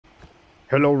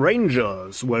Hello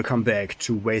Rangers, welcome back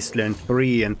to Wasteland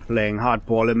 3 and playing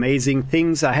hardball. Amazing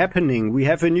things are happening. We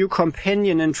have a new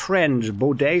companion and friend,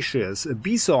 Bodacious, a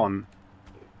Bison.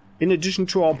 In addition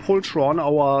to our Poltron,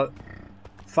 our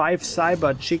 5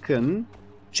 cyber chicken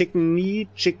knee,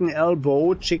 chicken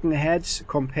elbow, chicken head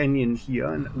companion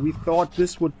here. And we thought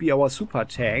this would be our super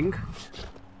tank.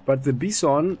 But the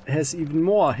Bison has even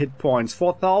more hit points,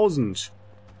 4,000.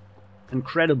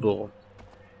 Incredible.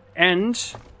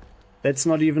 And that's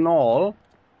not even all.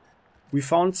 We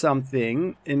found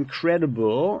something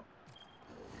incredible.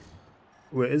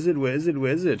 Where is it? Where is it?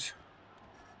 Where is it?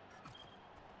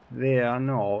 There,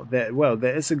 no. There, well,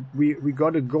 there is a... We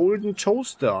got a golden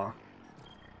toaster.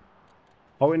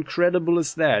 How incredible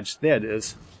is that? There it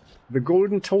is. The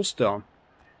golden toaster.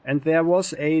 And there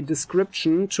was a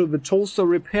description to the Toaster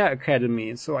Repair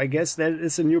Academy. So I guess that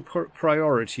is a new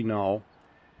priority now.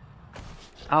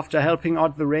 After helping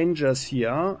out the Rangers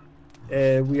here,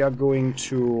 we are going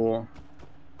to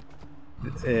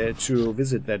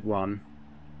visit that one.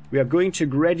 We are going to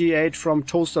graduate from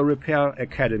Toaster Repair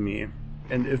Academy.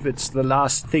 And if it's the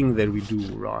last thing that we do,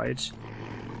 right?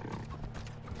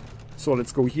 So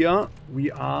let's go here.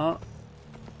 We are...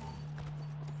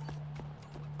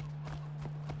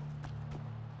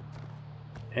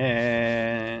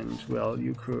 And, well,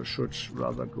 you should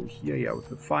rather go here, yeah, with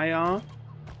the fire.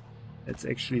 That's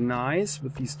actually nice.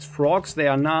 With these frogs, they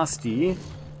are nasty.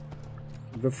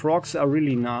 The frogs are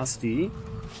really nasty.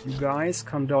 You guys,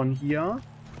 come down here.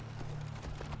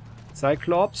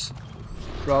 Cyclops,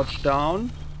 crouch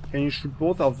down. Can you shoot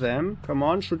both of them? Come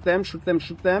on, shoot them, shoot them,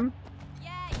 shoot them.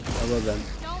 Yeah, them.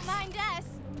 Don't mind us.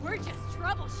 We're just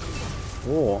troubleshooting.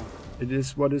 Oh, it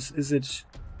is, what is it?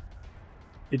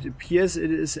 It appears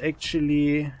it is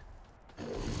actually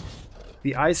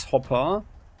the ice hopper.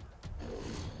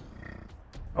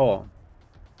 Oh.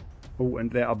 Oh, and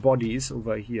there are bodies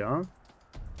over here.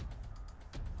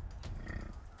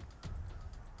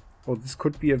 Oh, this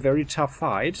could be a very tough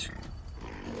fight.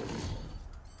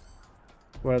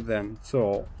 Well then,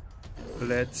 so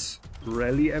let's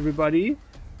rally everybody.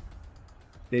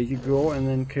 There you go, and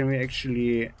then can we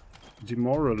actually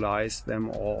demoralize them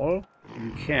all?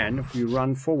 We can if we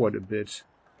run forward a bit.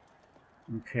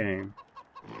 Okay.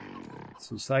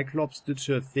 So Cyclops did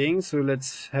her thing, so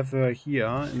let's have her here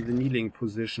in the kneeling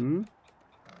position.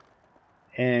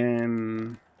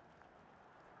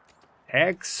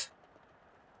 X.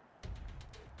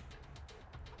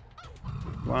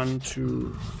 1,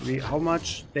 2, 3. How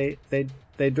much? They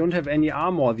don't have any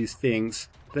armor, these things.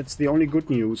 That's the only good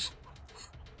news.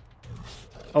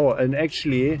 Oh, and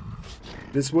actually,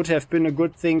 this would have been a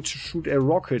good thing to shoot a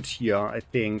rocket here, I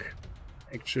think.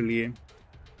 Actually.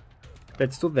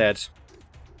 Let's do that.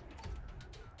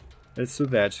 Let's do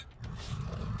that.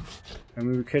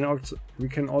 And we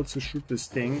can also shoot this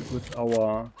thing with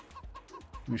our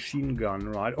machine gun,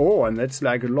 right? Oh, and that's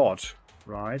like a lot,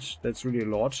 right? That's really a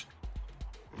lot.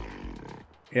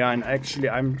 Yeah, and actually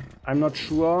I'm not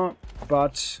sure,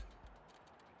 but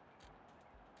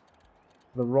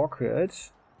the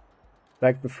rocket,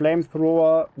 like the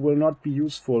flamethrower, will not be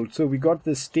useful. So we got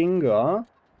the Stinger,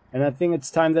 and I think it's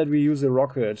time that we use a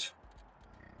rocket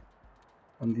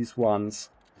on these ones.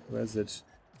 Where is it?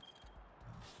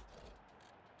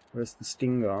 Where's the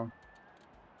Stinger?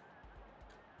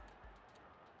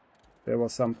 There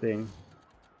was something.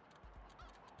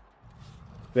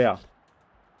 There.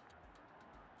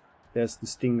 There's the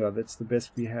Stinger. That's the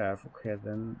best we have. Okay,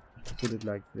 then put it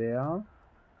like there.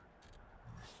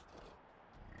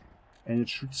 And it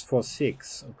shoots for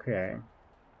 6. Okay.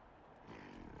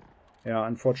 Yeah,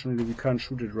 unfortunately we can't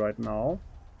shoot it right now.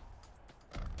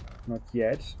 Not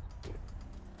yet.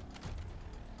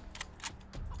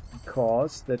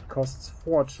 Because that costs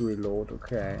 4 to reload.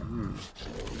 Okay.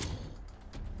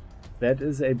 That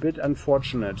is a bit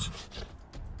unfortunate.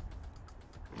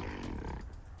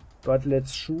 But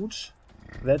let's shoot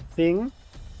that thing.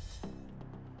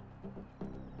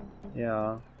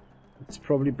 Yeah. It's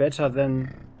probably better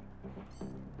than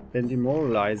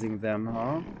demoralizing them,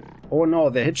 huh? Oh no,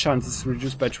 their hit chance is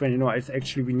reduced by 20. No, it's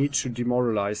actually we need to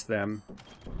demoralize them.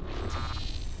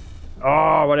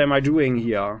 Oh, what am I doing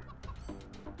here?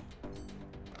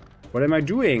 What am I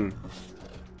doing?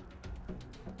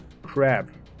 Crap.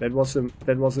 That was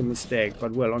a mistake.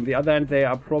 But well, on the other hand, they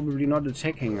are probably not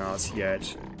attacking us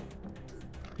yet.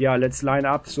 Yeah, let's line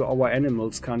up so our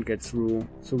animals can't get through.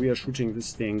 So we are shooting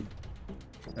this thing.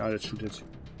 Yeah, let's shoot it.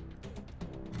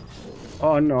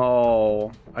 Oh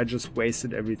no. I just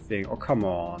wasted everything. Oh, come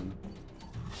on.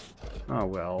 Ah,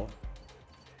 well.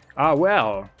 Ah,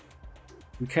 well.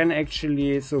 We can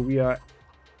actually... So we are...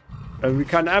 we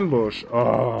can ambush.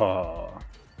 Oh.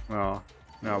 Well,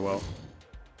 Ah, well.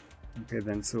 Okay,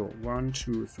 then so 1,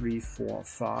 2, 3, 4,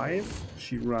 5.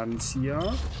 She runs here.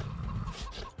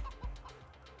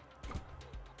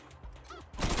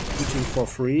 Shooting for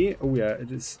free. Oh yeah,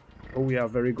 it is. Oh yeah,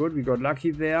 very good. We got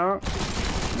lucky there.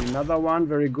 Another one,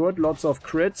 very good. Lots of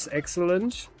crits,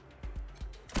 excellent.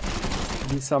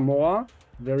 Need some more.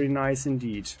 Very nice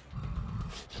indeed.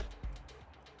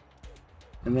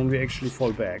 And then we actually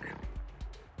fall back.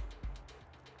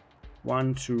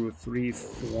 1, 2, 3,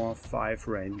 4, 5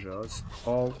 rangers.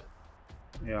 Oh,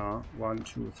 yeah. 1,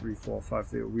 2, 3, 4,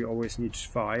 5. We always need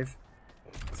 5.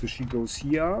 So she goes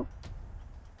here.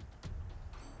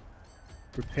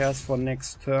 Prepares for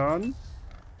next turn.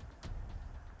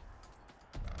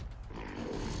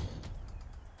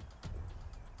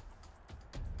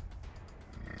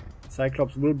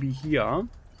 Cyclops will be here.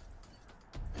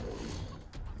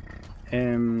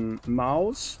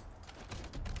 Mouse.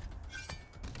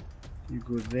 You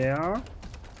go there.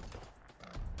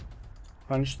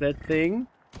 Punch that thing.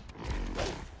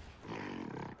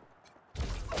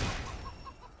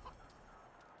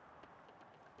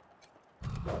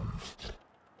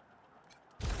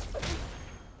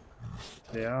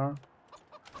 There.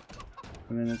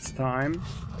 And then it's time to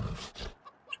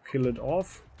kill it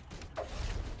off.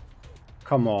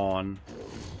 Come on.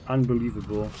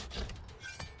 Unbelievable.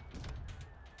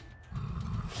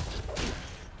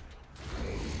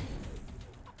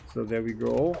 So there we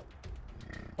go.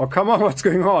 Oh, come on, what's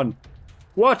going on?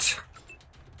 What?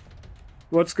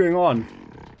 What's going on?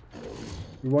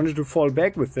 We wanted to fall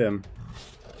back with them.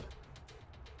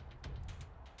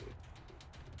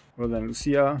 Well then,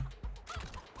 Lucia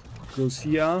goes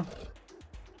here.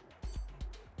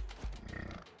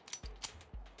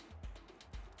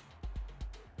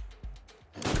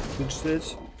 Switch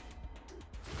it.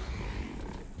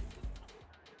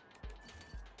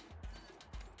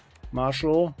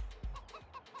 Marshall.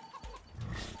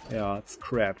 Yeah, it's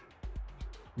crap.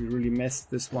 We really messed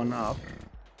this one up.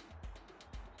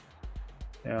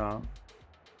 Yeah,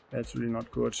 that's really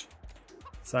not good.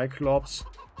 Cyclops.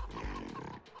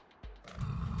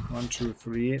 1, 2,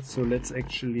 3. So let's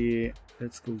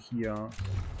go here.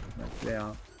 Like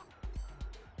there.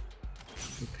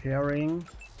 Preparing.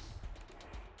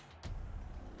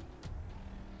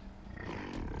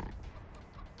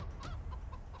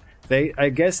 I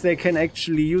guess they can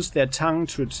actually use their tongue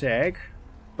to attack,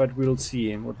 but we'll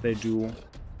see what they do.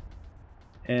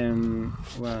 Well,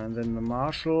 and then the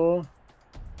Marshal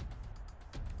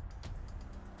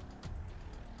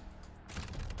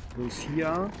goes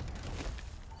here,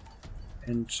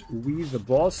 and we, the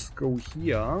boss, go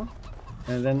here,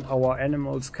 and then our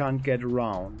animals can't get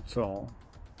around, so,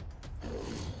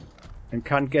 and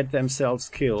can't get themselves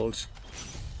killed.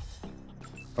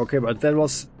 Okay, but that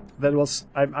was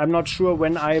I'm not sure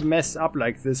when I messed up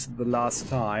like this the last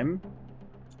time.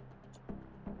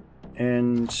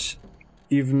 And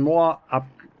even more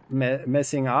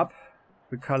messing up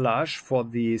the Kalash for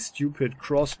the stupid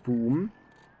crossboom.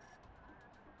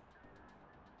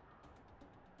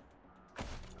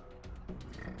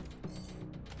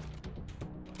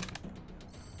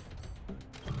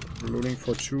 Reloading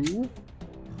for 2.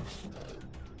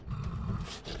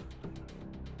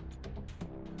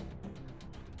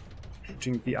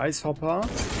 The ice hopper.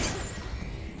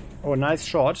 Oh, nice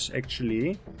shot,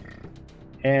 actually.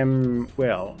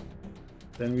 Well,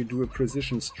 then we do a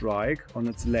precision strike on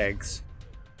its legs.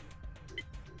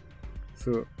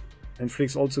 So,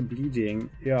 inflicts also bleeding.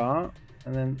 Yeah,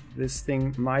 and then this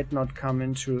thing might not come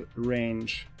into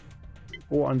range.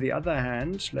 Oh, on the other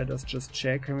hand, let us just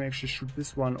check. Can we actually shoot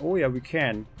this one? Oh, yeah, we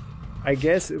can. I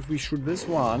guess if we shoot this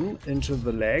one into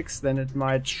the legs, then it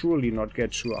might surely not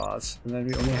get to us. And then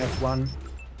we only have one.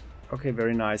 Okay,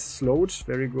 very nice. Slowed,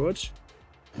 very good.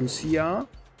 Lucia.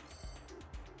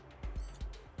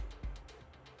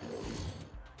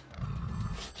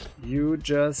 You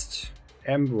just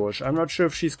ambush. I'm not sure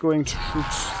if she's going to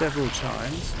shoot several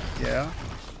times. Yeah.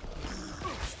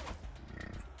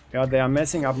 Yeah, they are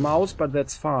messing up Mouse, but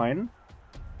that's fine.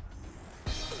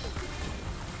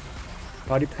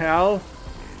 Party pal.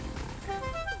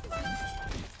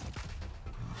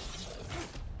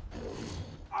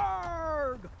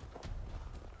 Arg!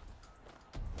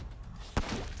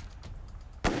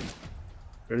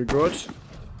 Very good.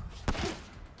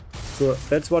 So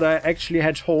that's what I actually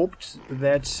had hoped,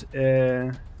 that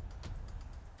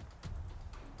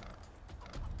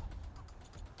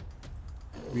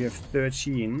we have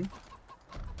 13.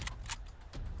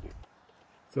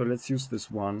 So let's use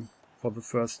this one for the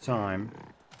first time.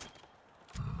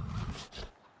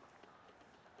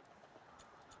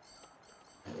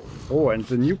 Oh, and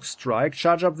the nuke strike.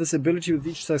 Charge up this ability with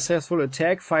each successful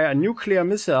attack. Fire a nuclear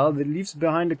missile that leaves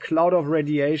behind a cloud of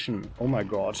radiation. Oh my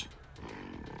god.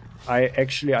 I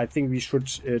think we should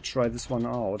try this one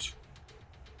out.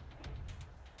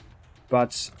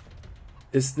 But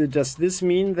does this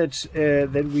mean that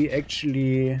that we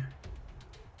actually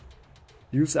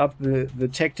use up the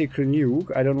tactical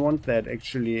nuke? I don't want that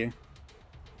actually.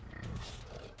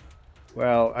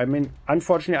 Well, I mean,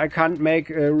 unfortunately, I can't make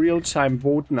a real-time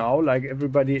vote now, like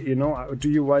everybody, you know. Do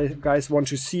you guys want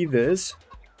to see this?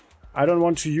 I don't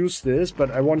want to use this,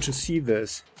 but I want to see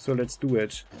this. So let's do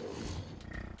it.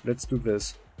 Let's do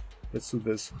this. Let's do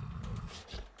this.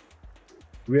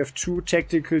 We have 2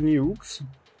 tactical nukes.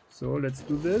 So let's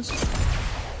do this.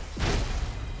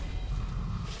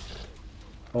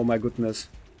 Oh my goodness.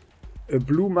 A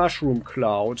blue mushroom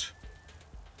cloud.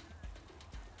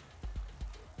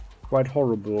 Quite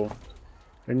horrible.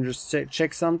 Can you just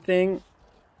check something?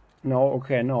 No,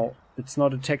 okay, no. It's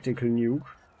not a tactical nuke.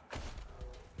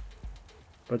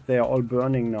 But they are all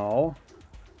burning now.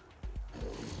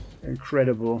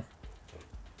 Incredible.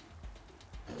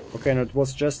 Okay, no, it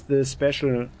was just the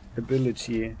special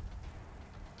ability.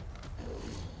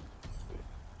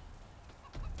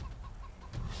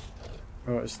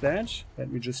 Oh, is that?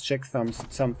 Let me just check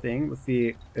something with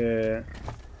the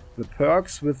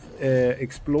perks with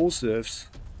explosives.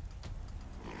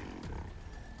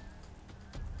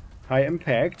 High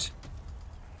impact.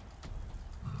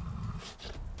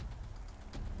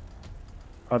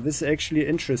 Oh, this is actually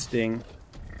interesting.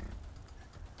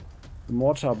 The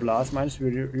mortar blast mines,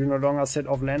 you no longer set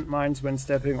off landmines when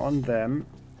stepping on them.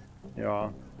 Yeah.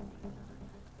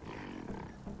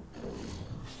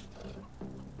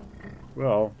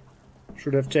 Well,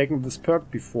 should have taken this perk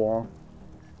before.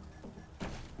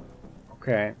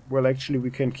 Okay, well actually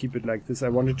we can keep it like this. I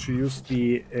wanted to use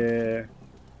the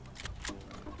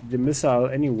missile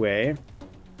anyway.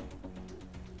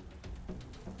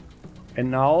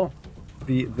 And now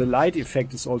the light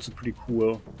effect is also pretty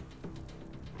cool.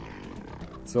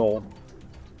 So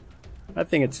I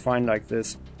think it's fine like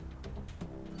this.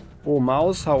 Oh,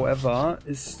 mouse, however,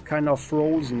 is kind of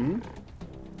frozen.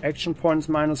 Action points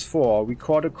 -4. We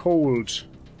caught a cold.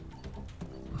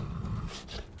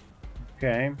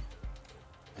 Okay.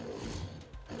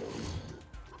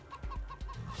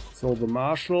 So the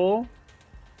marshal.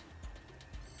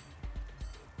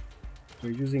 We're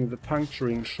using the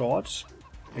puncturing shot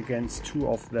against 2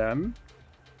 of them.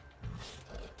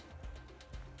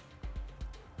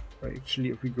 Actually,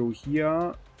 if we go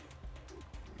here,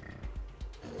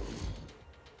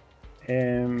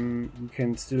 we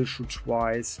can still shoot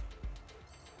twice.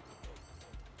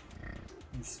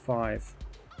 It's 5.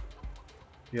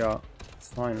 Yeah, it's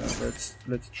fine.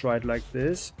 Let's try it like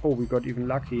this. Oh, we got even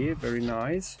lucky. Very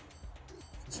nice.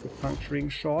 This is the puncturing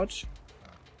shot.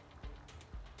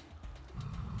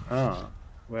 Ah,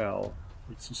 well,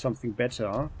 let's do something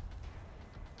better.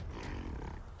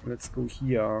 Let's go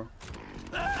here.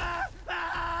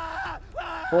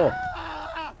 Oh.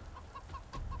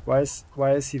 Why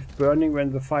is he burning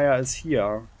when the fire is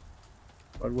here?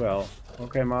 But well.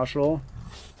 Okay, Marshall.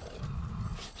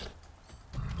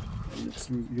 And let's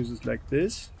use it like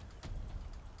this.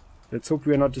 Let's hope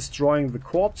we are not destroying the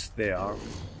corpse there.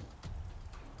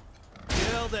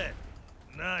 Killed it.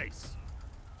 Nice.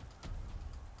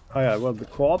 Oh yeah, well, the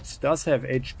corpse does have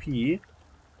HP.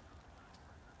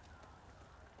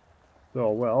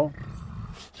 So, well.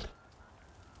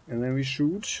 And then we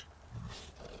shoot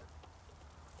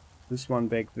this one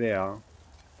back there.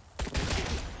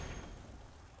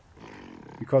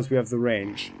 Because we have the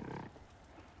range.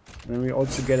 And then we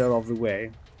also get out of the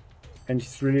way. And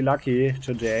he's really lucky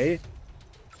today.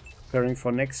 Preparing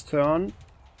for next turn.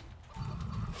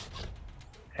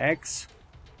 Axe.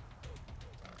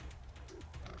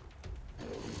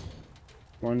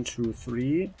 1, 2,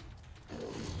 3.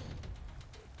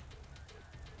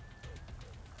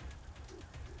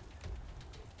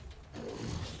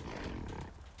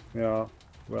 Yeah,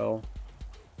 well,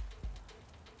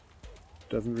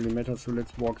 doesn't really matter, so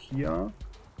let's walk here.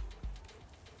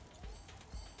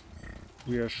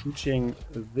 We are shooting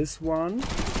this one.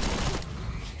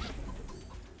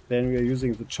 Then we are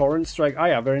using the torrent strike. Ah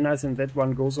yeah, very nice, and that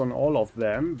one goes on all of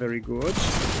them. Very good.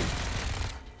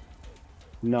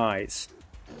 Nice.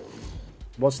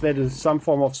 Was that some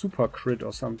form of super crit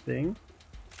or something?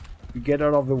 We get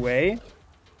out of the way.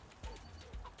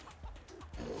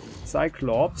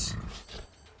 Cyclops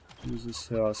uses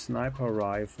her sniper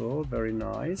rifle. Very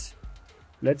nice.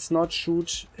 Let's not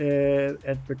shoot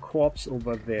at the corpse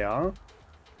over there.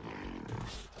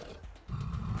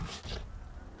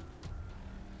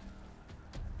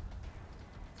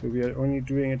 So we are only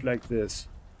doing it like this.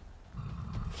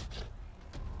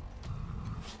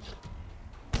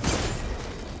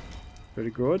 Very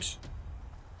good.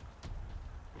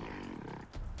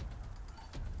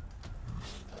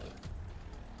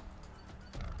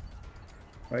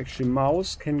 Actually,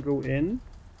 mouse can go in.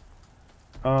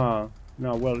 Ah,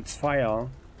 no, well, it's fire.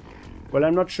 Well,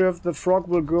 I'm not sure if the frog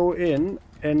will go in.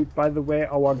 And by the way,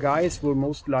 our guys will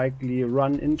most likely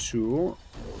run into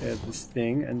this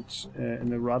thing, and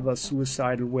in a rather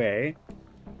suicidal way.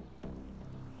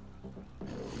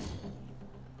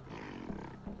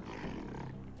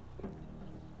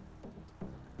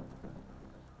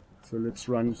 So let's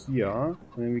run here, and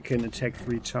then we can attack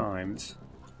 3 times.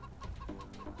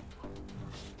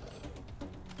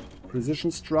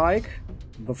 Precision strike,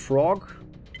 the frog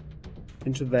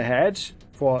into the head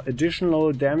for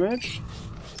additional damage.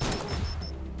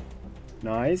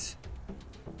 Nice.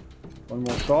 One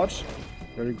more shot.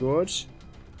 Very good.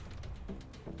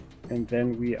 And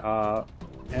then we are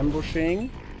ambushing.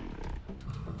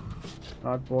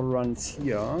 Hardball runs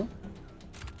here.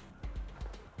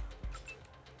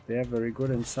 There, very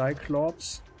good. And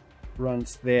Cyclops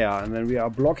runs there. And then we are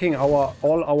blocking all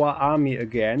our army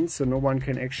again, so no one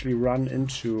can actually run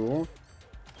into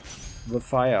the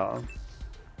fire.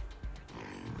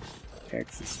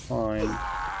 X is fine.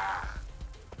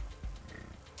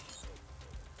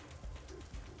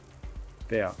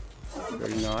 There.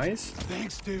 Very nice.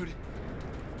 Thanks, dude.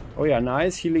 Oh yeah,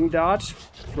 nice. Healing dart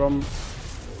from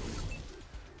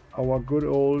our good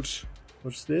old...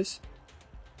 What's this?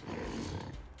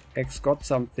 X got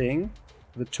something.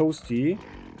 The toasty.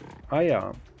 Ah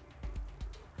yeah.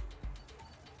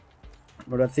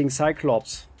 But I think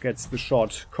Cyclops gets the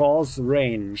shot. Cause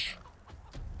range.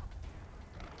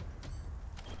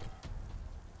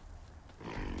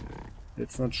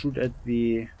 Let's not shoot at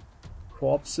the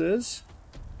corpses.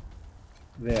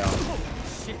 There.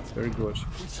 Shit. Very good.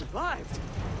 We survived.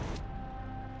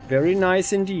 Very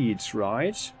nice indeed,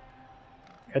 right?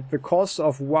 At the cost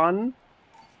of 1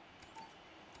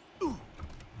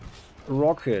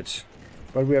 rocket.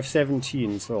 But we have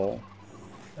 17, so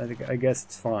I guess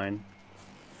it's fine.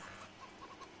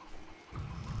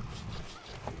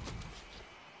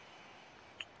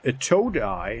 A toad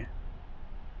eye.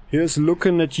 Here's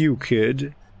looking at you,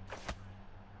 kid.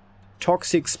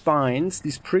 Toxic spines.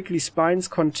 These prickly spines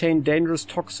contain dangerous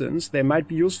toxins. They might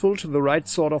be useful to the right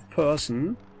sort of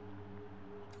person.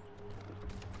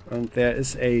 And there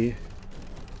is a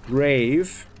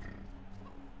grave.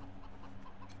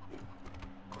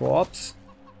 Corpse.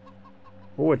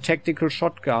 Oh, a tactical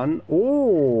shotgun.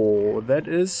 Oh, that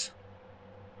is...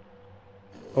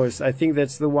 Oh, I think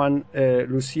that's the one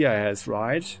Lucia has,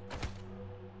 right?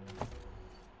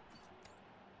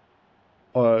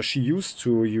 Or she used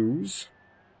to use.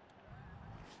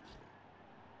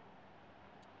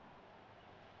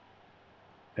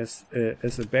 As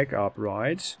a backup,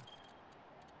 right?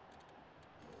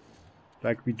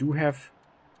 Like we do have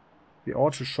the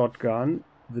auto shotgun,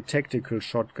 the tactical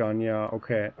shotgun, yeah,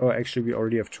 okay. Oh, actually we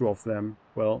already have 2 of them.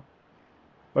 Well,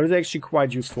 but it's actually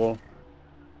quite useful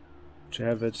to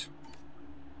have it.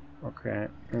 Okay,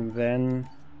 and then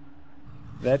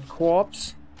that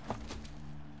corpse.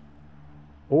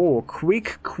 Oh,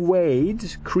 quick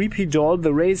Quaid, creepy doll.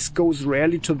 The race goes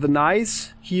rarely to the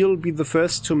nice. He'll be the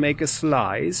first to make a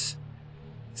slice.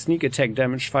 Sneak attack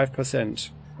damage 5%.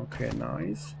 Okay,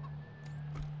 nice.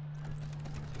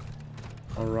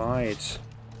 Alright.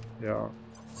 Yeah,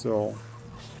 so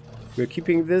we're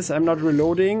keeping this. I'm not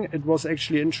reloading. It was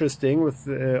actually interesting, with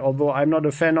although I'm not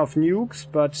a fan of nukes,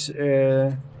 but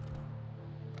yeah,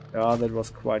 that was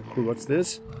quite cool. What's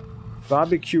this?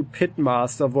 Barbecue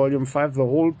Pitmaster Volume 5, The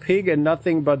Whole Pig and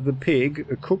Nothing But the Pig.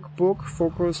 A cookbook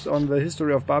focused on the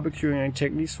history of barbecuing and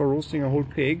techniques for roasting a whole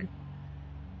pig.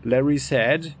 Larry's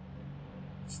head.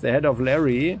 It's the head of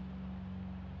Larry.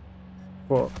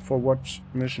 For what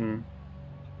mission?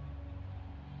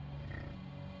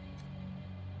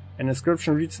 An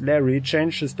inscription reads, Larry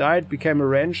changed his diet, became a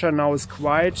rancher, now is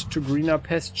quiet to greener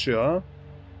pasture.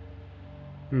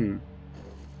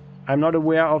 I'm not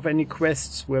aware of any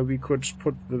quests where we could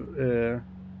put the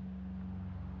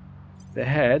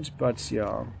head, but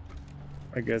yeah,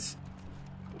 I guess.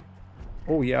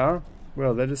 Oh yeah,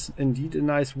 well that is indeed a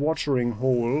nice watering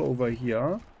hole over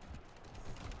here.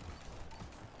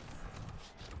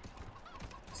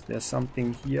 Is there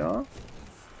something here?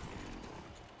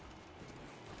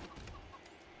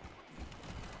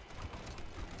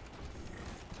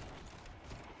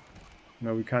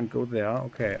 No, we can't go there.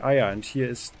 Okay. Ah, yeah, and here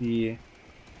is the...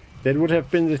 That would have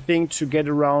been the thing to get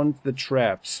around the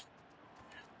traps.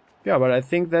 Yeah, but I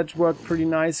think that worked pretty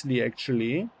nicely,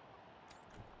 actually.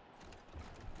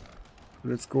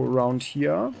 Let's go around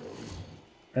here.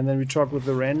 And then we talk with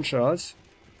the ranchers.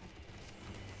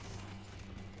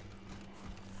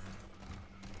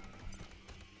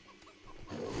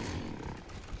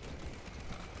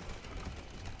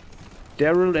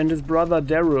 Daryl and his brother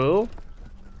Daryl.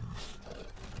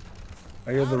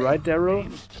 Are you the right Daryl?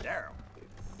 Daryl.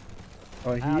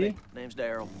 Or he? Howdy. Name's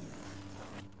Daryl.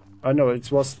 Oh no,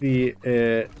 it was the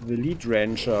lead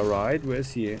rancher, right? Where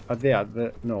is he? Ah, there.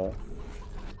 No.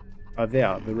 Ah,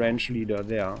 there. The ranch leader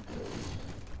there.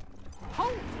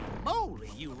 Holy moly,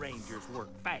 you rangers work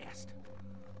fast.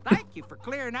 Thank you for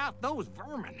clearing out those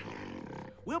vermin.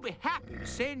 We'll be happy to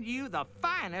send you the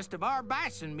finest of our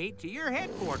bison meat to your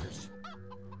headquarters.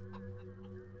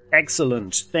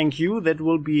 Excellent. Thank you. That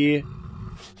will be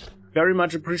very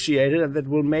much appreciated, and that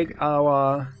will make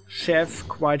our chef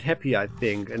quite happy, I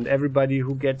think. And everybody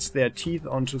who gets their teeth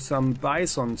onto some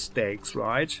bison steaks,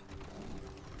 right?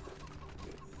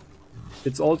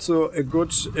 It's also a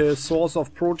good source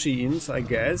of proteins, I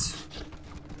guess.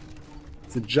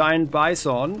 It's a giant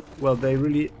bison. Well, they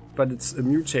really... But it's a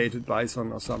mutated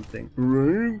bison or something.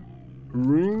 Ring.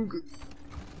 Ring.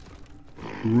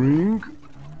 Ring.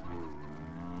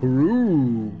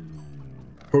 Peru.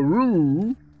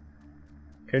 Peru.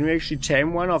 Can we actually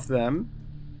tame one of them?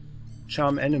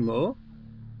 Charm animal.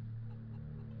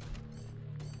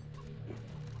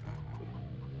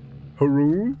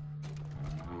 Peru.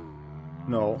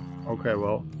 No. Okay,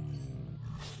 well.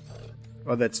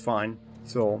 Oh, that's fine.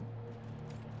 So.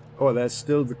 Oh, there's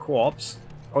still the corpse.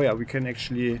 Oh yeah, we can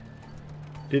actually...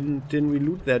 Didn't we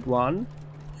loot that one?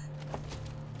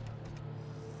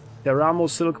 Deramo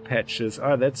silk patches.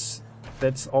 Ah, that's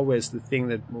always the thing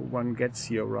that one gets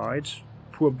here, right?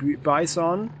 Poor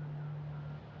bison.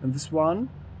 And this one?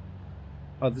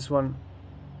 Oh, this one.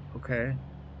 Okay.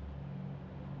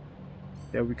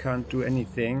 There we can't do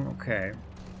anything. Okay.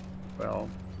 Well,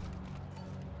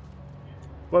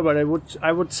 but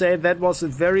I would say that was a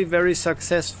very, very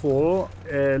successful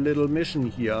little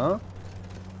mission here.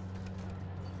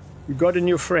 We got a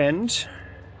new friend,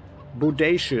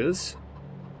 Bodacious.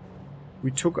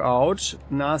 We took out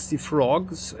nasty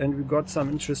frogs, and we got some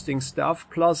interesting stuff,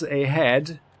 plus a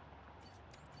head.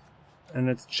 And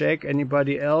let's check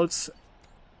anybody else.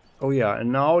 Oh yeah,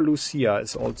 and now Lucia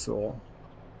is also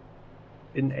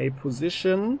in a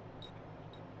position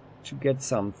to get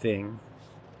something.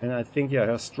 And I think, yeah,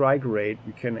 her strike rate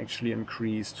we can actually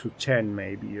increase to 10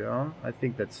 maybe, yeah? I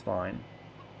think that's fine.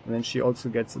 And then she also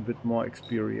gets a bit more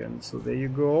experience. So there you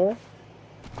go.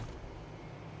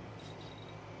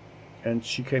 And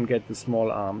she can get the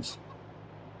small arms.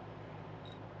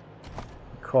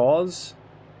 Because...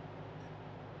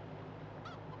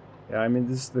 yeah, I mean,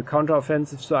 this is the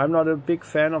counter-offensive, so I'm not a big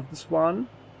fan of this one.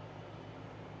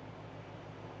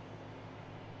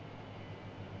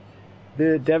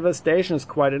 The devastation is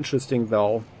quite interesting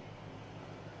though.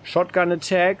 Shotgun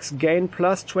attacks gain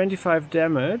plus 25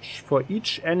 damage for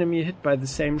each enemy hit by the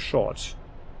same shot.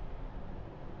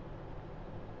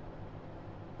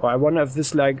 Or I wonder if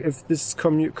this is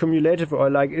cumulative, or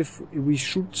like if we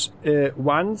shoot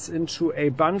once into a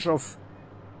bunch of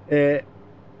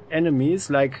enemies,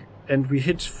 like, and we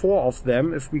hit 4 of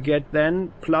them, if we get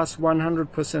then plus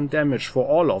 100% damage for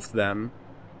all of them.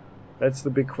 That's the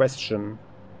big question.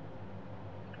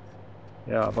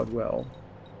 Yeah, but well.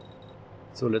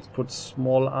 So let's put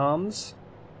small arms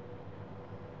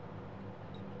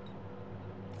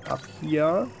up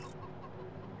here.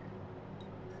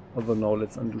 Although no,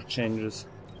 let's undo changes.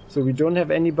 So we don't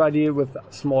have anybody with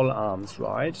small arms,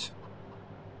 right?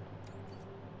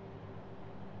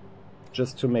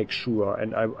 Just to make sure,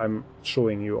 and I'm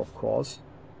showing you, of course.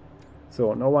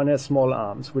 So no one has small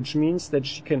arms, which means that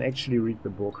she can actually read the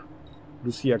book.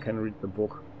 Lucia can read the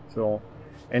book. So,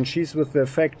 and she's with the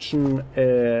faction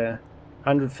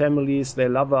 100 Families, they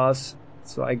love us.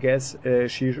 So I guess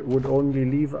she would only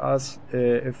leave us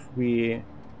if we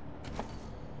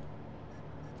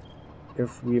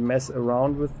mess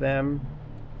around with them.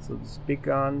 So this big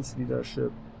guns,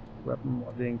 leadership, weapon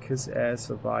modding, kiss ass,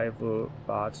 survival,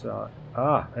 barter.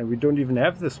 Ah, and we don't even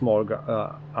have the small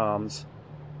arms.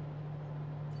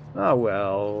 Ah,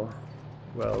 well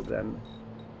then.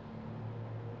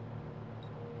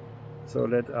 So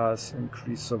let us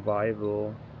increase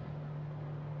survival.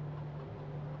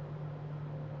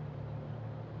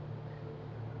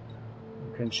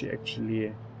 Can she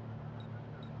actually...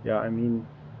 yeah, I mean,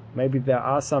 maybe there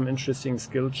are some interesting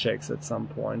skill checks at some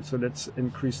point. So let's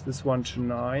increase this one to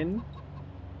 9.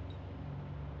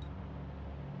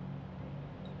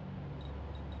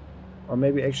 Or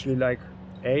maybe actually like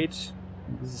 8.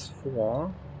 This is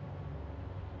 4.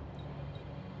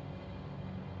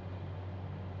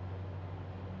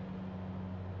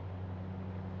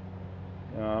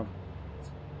 Yeah.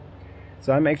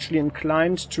 So I'm actually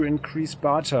inclined to increase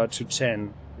barter to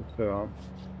 10 with her.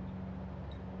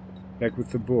 Like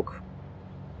with the book.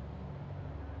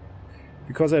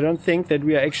 Because I don't think that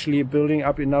we are actually building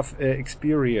up enough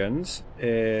experience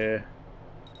to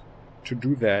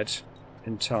do that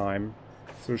in time.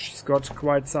 So she's got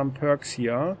quite some perks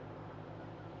here.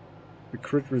 The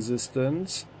crit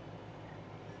resistance.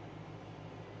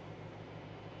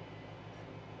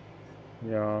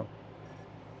 Yeah.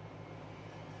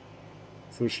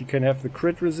 So she can have the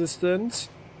crit resistance.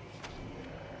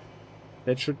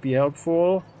 That should be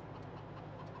helpful.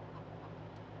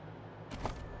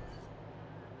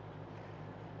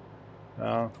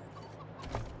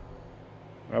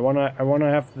 I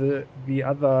wanna have the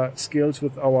other skills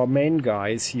with our main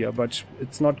guys here, but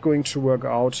it's not going to work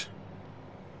out.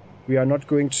 We are not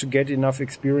going to get enough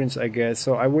experience, I guess.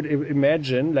 So I would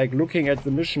imagine, like, looking at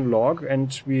the mission log,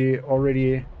 and we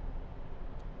already...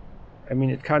 I mean,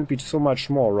 it can't be so much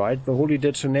more, right? The Holy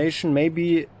Detonation,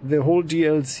 maybe the whole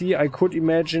DLC, I could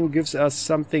imagine, gives us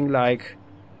something like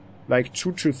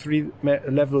 2 to 3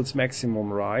 levels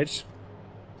maximum, right?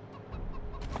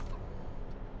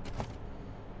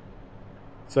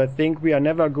 So I think we are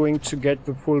never going to get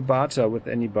the full barter with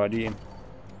anybody.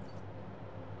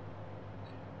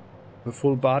 The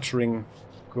full bartering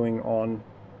going on.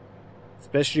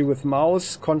 Especially with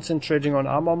Mouse concentrating on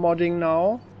armor modding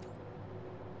now.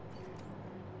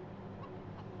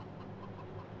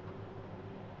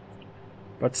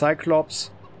 But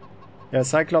Cyclops... Yeah,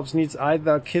 Cyclops needs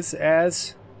either kiss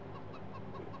ass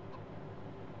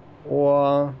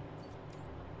or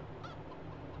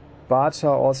barter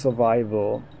or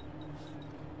survival.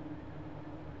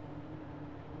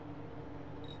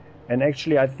 And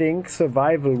actually I think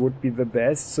survival would be the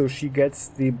best, so she gets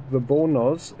the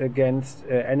bonus against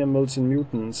animals and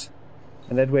mutants.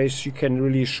 And that way she can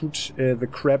really shoot the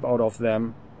crap out of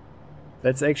them.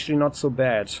 That's actually not so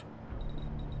bad.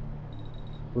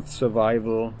 With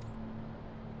survival.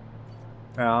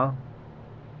 Yeah.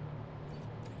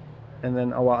 And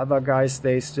then our other guys,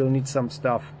 they still need some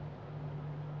stuff.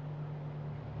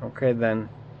 Okay then.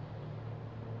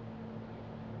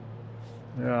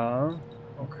 Yeah.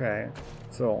 Okay.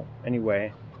 So,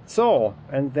 anyway. So,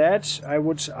 and that, I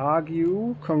would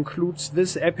argue, concludes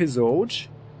this episode.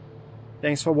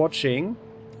 Thanks for watching.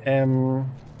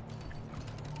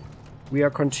 We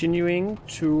are continuing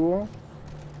to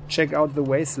check out the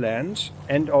Wasteland,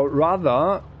 and or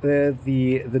rather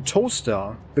the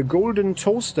toaster, the Golden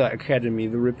Toaster Academy,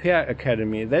 the Repair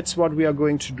Academy. That's what we are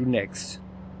going to do next.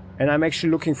 And I'm actually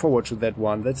looking forward to that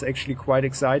one. That's actually quite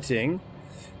exciting.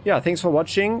 Yeah, thanks for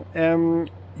watching.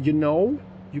 You know,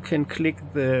 you can click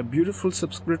the beautiful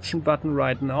subscription button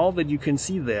right now that you can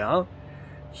see there.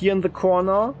 Here in the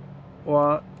corner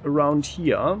or around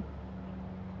here.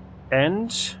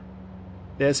 And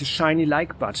there's a shiny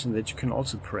like button that you can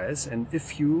also press. And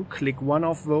if you click one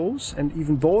of those, and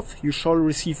even both, you shall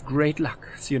receive great luck.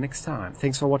 See you next time.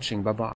 Thanks for watching. Bye-bye.